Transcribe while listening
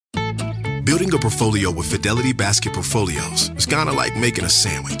Building a portfolio with Fidelity Basket Portfolios is kind of like making a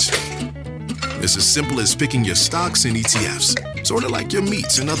sandwich. It's as simple as picking your stocks and ETFs, sort of like your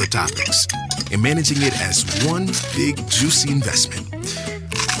meats and other toppings, and managing it as one big, juicy investment.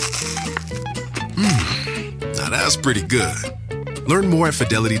 Now that's pretty good. Learn more at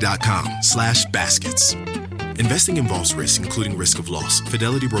fidelity.com/baskets. Investing involves risk, including risk of loss.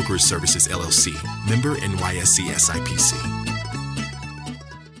 Fidelity Brokerage Services, LLC. Member NYSE SIPC.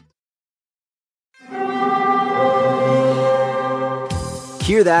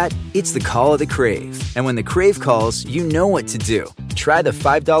 Hear that? It's the call of the Crave. And when the Crave calls, you know what to do. Try the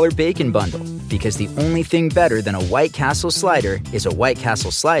 $5 Bacon Bundle, because the only thing better than a White Castle slider is a White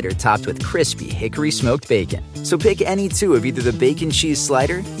Castle slider topped with crispy hickory smoked bacon. So pick any two of either the Bacon Cheese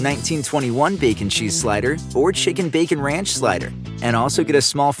Slider, 1921 Bacon Cheese Slider, or Chicken Bacon Ranch Slider. And also get a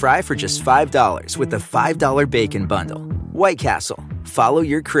small fry for just $5 with the $5 Bacon Bundle. White Castle. Follow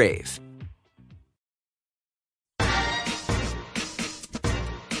your Crave.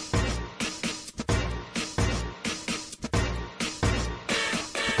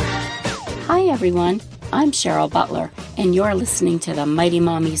 Hi everyone, I'm Cheryl Butler, and you're listening to the Mighty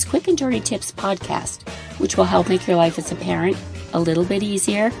Mommy's Quick and Dirty Tips podcast, which will help make your life as a parent a little bit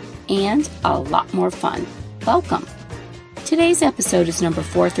easier and a lot more fun. Welcome. Today's episode is number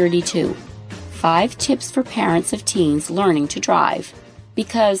 432, 5 Tips for Parents of Teens Learning to Drive,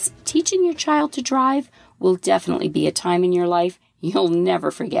 because teaching your child to drive will definitely be a time in your life you'll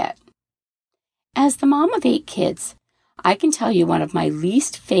never forget. As the mom of 8 kids, I can tell you one of my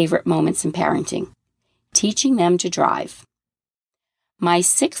least favorite moments in parenting, teaching them to drive. My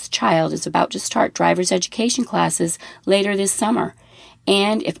 6th child is about to start driver's education classes later this summer,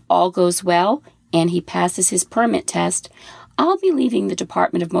 and if all goes well and he passes his permit test, I'll be leaving the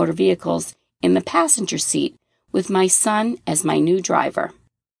Department of Motor Vehicles in the passenger seat with my son as my new driver.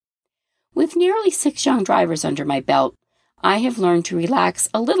 With nearly 6 young drivers under my belt, I have learned to relax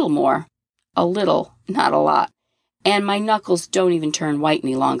a little more. A little, not a lot. And my knuckles don't even turn white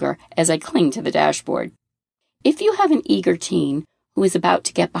any longer as I cling to the dashboard. If you have an eager teen who is about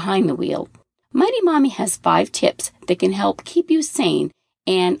to get behind the wheel, Mighty Mommy has 5 tips that can help keep you sane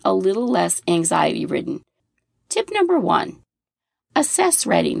and a little less anxiety-ridden. Tip number 1, assess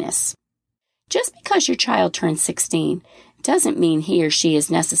readiness. Just because your child turns 16 doesn't mean he or she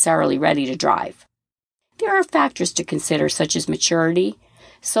is necessarily ready to drive. There are factors to consider such as maturity,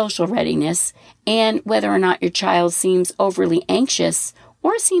 social readiness, and whether or not your child seems overly anxious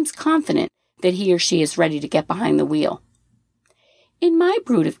or seems confident that he or she is ready to get behind the wheel. In my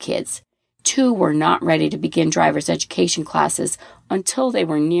brood of kids, 2 were not ready to begin driver's education classes until they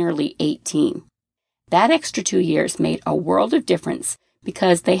were nearly 18. That extra 2 years made a world of difference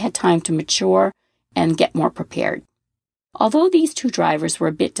because they had time to mature and get more prepared. Although these 2 drivers were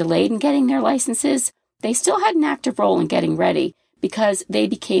a bit delayed in getting their licenses, they still had an active role in getting ready because they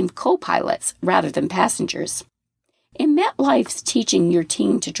became co-pilots rather than passengers. In MetLife's Teaching Your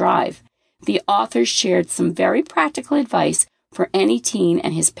Teen to Drive, the authors shared some very practical advice for any teen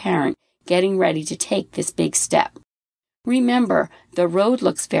and his parent getting ready to take this big step. Remember, the road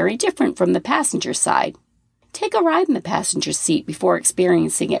looks very different from the passenger side. Take a ride in the passenger seat before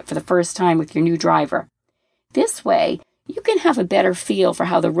experiencing it for the first time with your new driver. This way, you can have a better feel for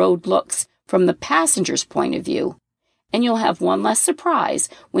how the road looks from the passenger's point of view, and you'll have one less surprise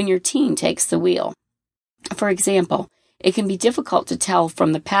when your teen takes the wheel. For example, it can be difficult to tell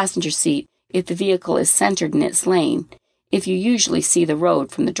from the passenger seat if the vehicle is centered in its lane, if you usually see the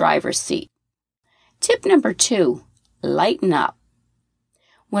road from the driver's seat. Tip number 2, lighten up.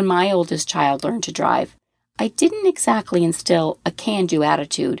 When my oldest child learned to drive, I didn't exactly instill a can-do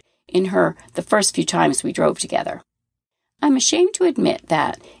attitude in her the first few times we drove together. I'm ashamed to admit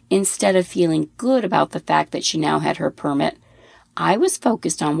that, instead of feeling good about the fact that she now had her permit, I was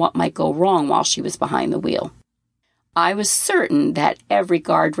focused on what might go wrong while she was behind the wheel. I was certain that every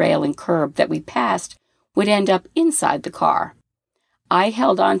guardrail and curb that we passed would end up inside the car. I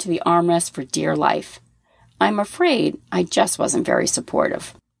held on to the armrest for dear life. I'm afraid I just wasn't very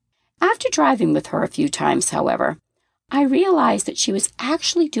supportive. After driving with her a few times, however, I realized that she was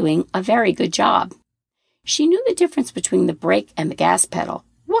actually doing a very good job. She knew the difference between the brake and the gas pedal.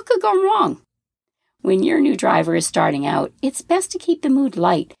 What could go wrong? When your new driver is starting out, it's best to keep the mood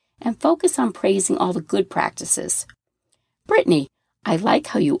light and focus on praising all the good practices. Brittany, I like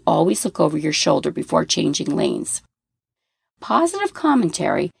how you always look over your shoulder before changing lanes. Positive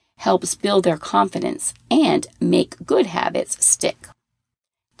commentary helps build their confidence and make good habits stick.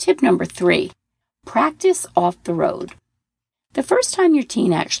 Tip number 3, practice off the road. The first time your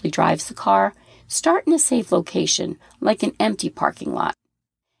teen actually drives the car, start in a safe location, like an empty parking lot.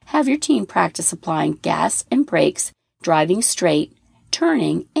 have your teen practice applying gas and brakes, driving straight,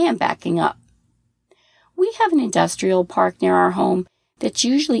 turning, and backing up. We have an industrial park near our home that's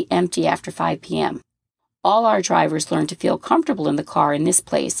usually empty after 5 p.m. All our drivers learn to feel comfortable in the car in this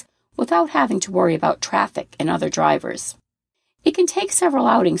place without having to worry about traffic and other drivers. It can take several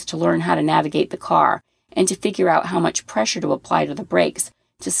outings to learn how to navigate the car and to figure out how much pressure to apply to the brakes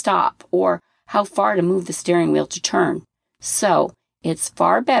to stop or how far to move the steering wheel to turn. So, it's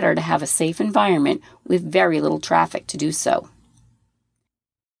far better to have a safe environment with very little traffic to do so.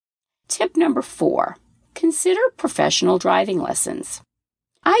 Tip number 4. Consider professional driving lessons.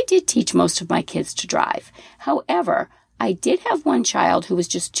 I did teach most of my kids to drive. However, I did have one child who was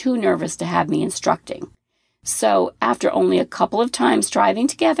just too nervous to have me instructing. So, after only a couple of times driving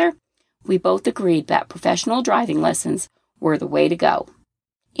together, we both agreed that professional driving lessons were the way to go.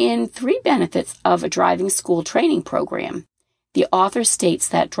 In 3 Benefits of a Driving School Training Program, the author states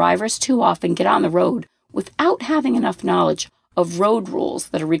that drivers too often get on the road without having enough knowledge of road rules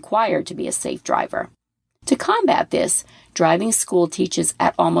that are required to be a safe driver. To combat this, driving school teaches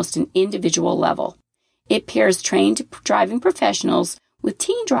at almost an individual level. It pairs trained driving professionals with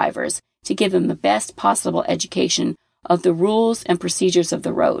teen drivers to give them the best possible education of the rules and procedures of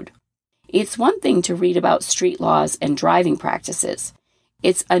the road. It's one thing to read about street laws and driving practices.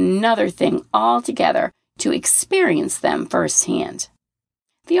 It's another thing altogether to experience them firsthand.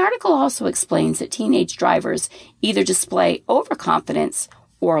 The article also explains that teenage drivers either display overconfidence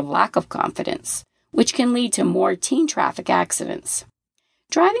or lack of confidence, which can lead to more teen traffic accidents.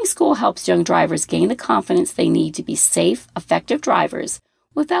 Driving school helps young drivers gain the confidence they need to be safe, effective drivers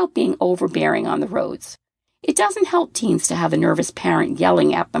without being overbearing on the roads. It doesn't help teens to have a nervous parent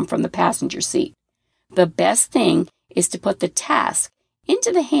yelling at them from the passenger seat. The best thing is to put the task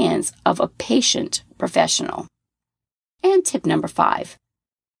into the hands of a patient professional. And tip number 5,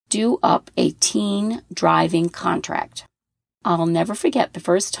 do up a teen driving contract. I'll never forget the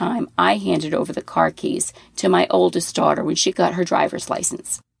first time I handed over the car keys to my oldest daughter when she got her driver's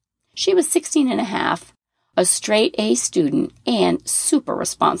license. She was 16 and a half, a straight A student, and super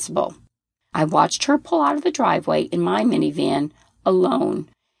responsible. I watched her pull out of the driveway in my minivan alone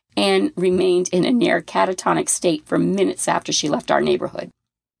and remained in a near catatonic state for minutes after she left our neighborhood.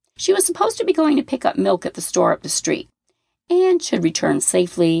 She was supposed to be going to pick up milk at the store up the street and should return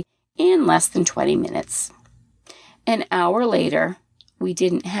safely in less than 20 minutes. An hour later, we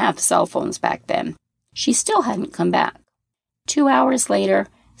didn't have cell phones back then. She still hadn't come back. 2 hours later,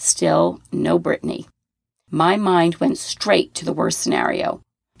 still no Brittany. My mind went straight to the worst scenario.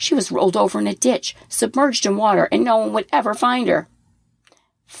 She was rolled over in a ditch, submerged in water, and no one would ever find her.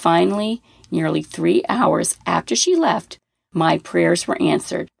 Finally, nearly 3 hours after she left, my prayers were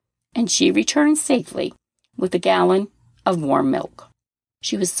answered, and she returned safely with a gallon of warm milk.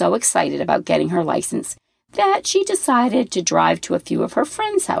 She was so excited about getting her license that she decided to drive to a few of her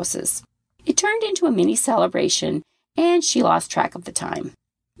friends' houses. It turned into a mini celebration, and she lost track of the time.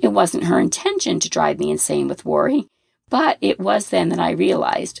 It wasn't her intention to drive me insane with worry, but it was then that I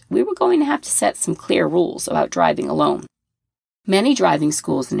realized we were going to have to set some clear rules about driving alone. Many driving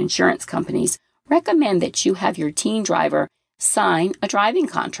schools and insurance companies recommend that you have your teen driver sign a driving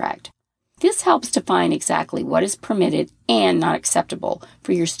contract. This helps define exactly what is permitted and not acceptable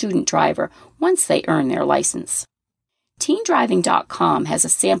for your student driver once they earn their license. TeenDriving.com has a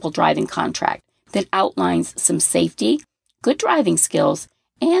sample driving contract that outlines some safety, good driving skills,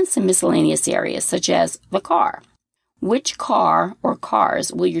 and some miscellaneous areas such as the car. Which car or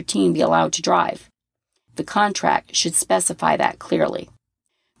cars will your teen be allowed to drive? The contract should specify that clearly.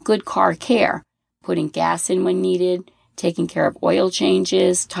 Good car care, putting gas in when needed, taking care of oil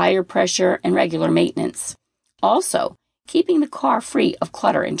changes, tire pressure, and regular maintenance. Also, keeping the car free of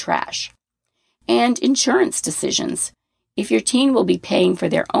clutter and trash. And insurance decisions. If your teen will be paying for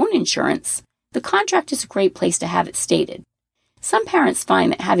their own insurance, the contract is a great place to have it stated. Some parents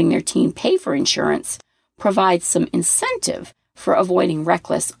find that having their teen pay for insurance provides some incentive for avoiding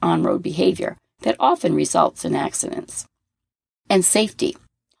reckless on-road behavior that often results in accidents. And safety.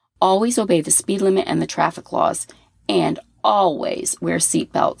 Always obey the speed limit and the traffic laws, and always wear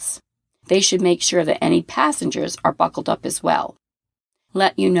seat belts. They should make sure that any passengers are buckled up as well.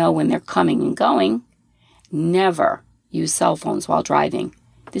 Let you know when they're coming and going. Never use cell phones while driving.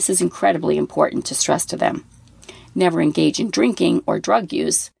 This is incredibly important to stress to them. Never engage in drinking or drug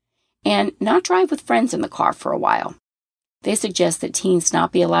use, and not drive with friends in the car for a while. They suggest that teens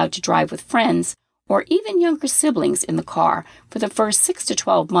not be allowed to drive with friends or even younger siblings in the car for the first 6 to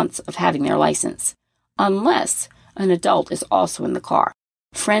 12 months of having their license, unless an adult is also in the car.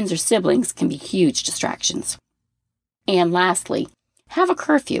 Friends or siblings can be huge distractions. And lastly, Have a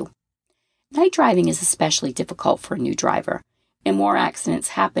curfew. Night driving is especially difficult for a new driver, and more accidents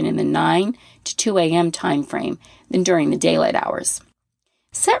happen in the 9 to 2 a.m. time frame than during the daylight hours.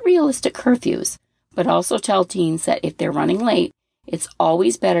 Set realistic curfews, but also tell teens that if they're running late, it's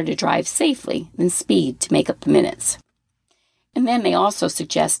always better to drive safely than speed to make up the minutes. And then they also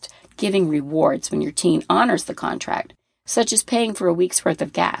suggest giving rewards when your teen honors the contract, such as paying for a week's worth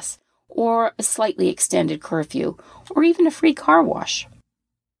of gas, or a slightly extended curfew, or even a free car wash.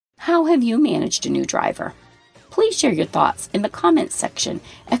 How have you managed a new driver? Please share your thoughts in the comments section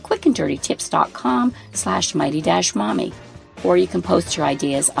at quickanddirtytips.com/mighty-mommy, or you can post your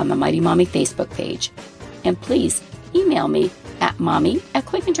ideas on the Mighty Mommy Facebook page. And please email me at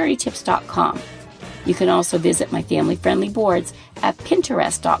mommy@quickanddirtytips.com. You can also visit my family-friendly boards at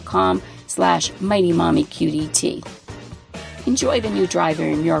pinterest.com/mightymommyqdt. Enjoy the new driver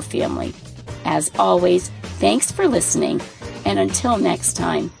in your family. As always, thanks for listening, and until next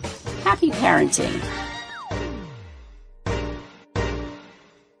time, happy parenting.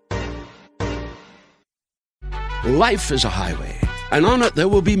 Life is a highway, and on it there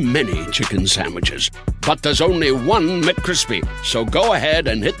will be many chicken sandwiches. But there's only one McCrispy. So go ahead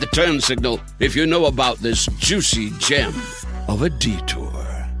and hit the turn signal if you know about this juicy gem of a detour.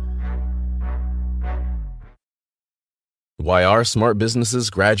 Why are smart businesses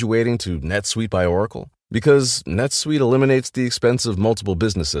graduating to NetSuite by Oracle? Because NetSuite eliminates the expense of multiple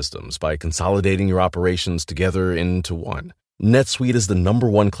business systems by consolidating your operations together into one. NetSuite is the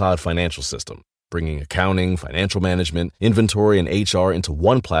 #1 cloud financial system, bringing accounting, financial management, inventory, and HR into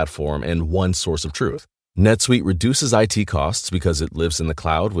one platform and one source of truth. NetSuite reduces IT costs because it lives in the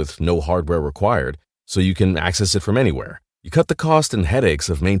cloud with no hardware required, so you can access it from anywhere. You cut the cost and headaches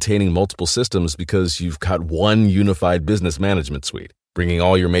of maintaining multiple systems because you've got one unified business management suite. Bringing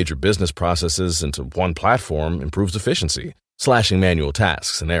all your major business processes into one platform improves efficiency, slashing manual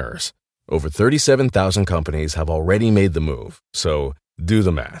tasks and errors. Over 37,000 companies have already made the move, so do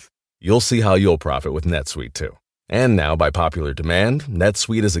the math. You'll see how you'll profit with NetSuite too. And now, by popular demand,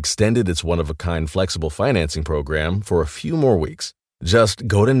 NetSuite has extended its one-of-a-kind flexible financing program for a few more weeks. Just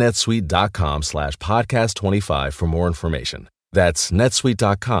go to netsuite.com/podcast25 for more information. That's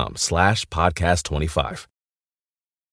netsuite.com/podcast25.